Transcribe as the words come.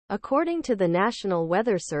According to the National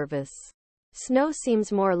Weather Service, snow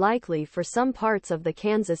seems more likely for some parts of the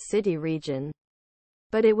Kansas City region,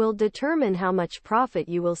 but it will determine how much profit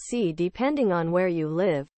you will see depending on where you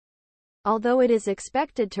live. Although it is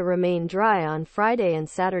expected to remain dry on Friday and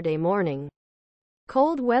Saturday morning,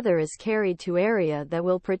 cold weather is carried to area that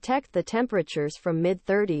will protect the temperatures from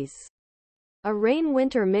mid-30s. A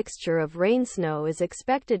rain-winter mixture of rain-snow is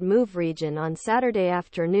expected move region on Saturday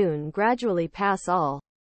afternoon, gradually pass all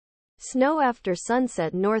snow after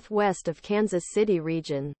sunset northwest of Kansas City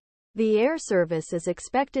region. The Air Service is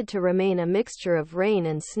expected to remain a mixture of rain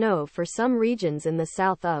and snow for some regions in the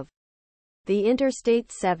south of the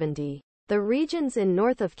Interstate 70. The regions in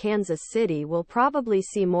north of Kansas City will probably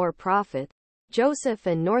see more profit.Joseph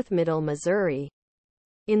and North Middle Missouri.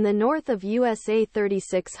 In the north of USA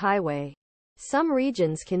 36 highway, some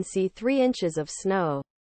regions can see 3 inches of snow.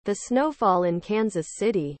 The snowfall in Kansas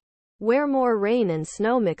City, where more rain and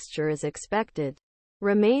snow mixture is expected,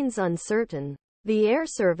 remains uncertain. The Air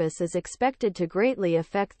Service is expected to greatly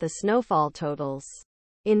affect the snowfall totals.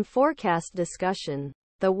 In forecast discussion,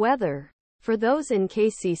 the weather for those in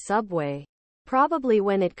KC subway, probably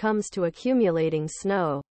when it comes to accumulating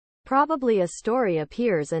snow, probably a story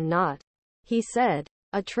appears and not, he said.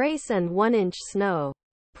 A trace and 1-inch snow,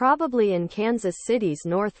 probably in Kansas City's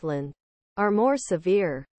Northland, are more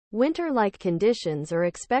severe. Winter-like conditions are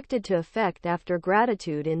expected to affect after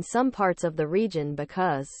gratitude in some parts of the region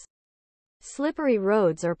because slippery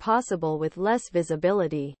roads are possible with less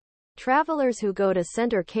visibility. Travelers who go to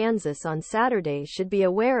Center Kansas on Saturday should be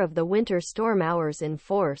aware of the winter storm hours in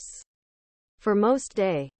force for most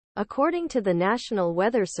day. According to the National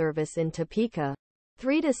Weather Service in Topeka,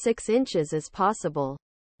 3 to 6 inches is possible.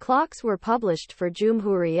 Clocks were published for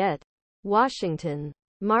Cumhuriyet, Washington,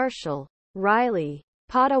 Marshall, Riley,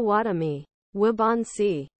 Pottawatomie,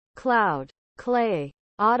 Wabaunsee, Cloud, Clay,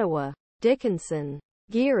 Ottawa, Dickinson,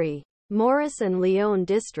 Geary, Morris and Lyon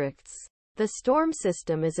districts. The storm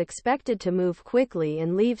system is expected to move quickly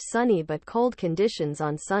and leave sunny but cold conditions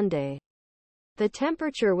on Sunday. The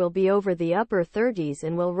temperature will be over the upper 30s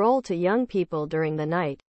and will roll to young people during the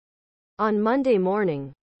night. On Monday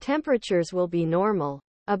morning, temperatures will be normal,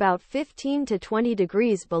 about 15 to 20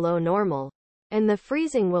 degrees below normal, and the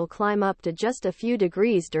freezing will climb up to just a few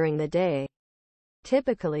degrees during the day.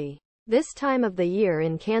 Typically, this time of the year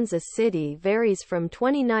in Kansas City varies from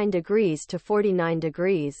 29 degrees to 49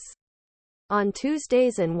 degrees. On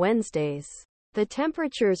Tuesdays and Wednesdays, the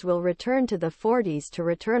temperatures will return to the 40s to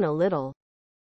return a little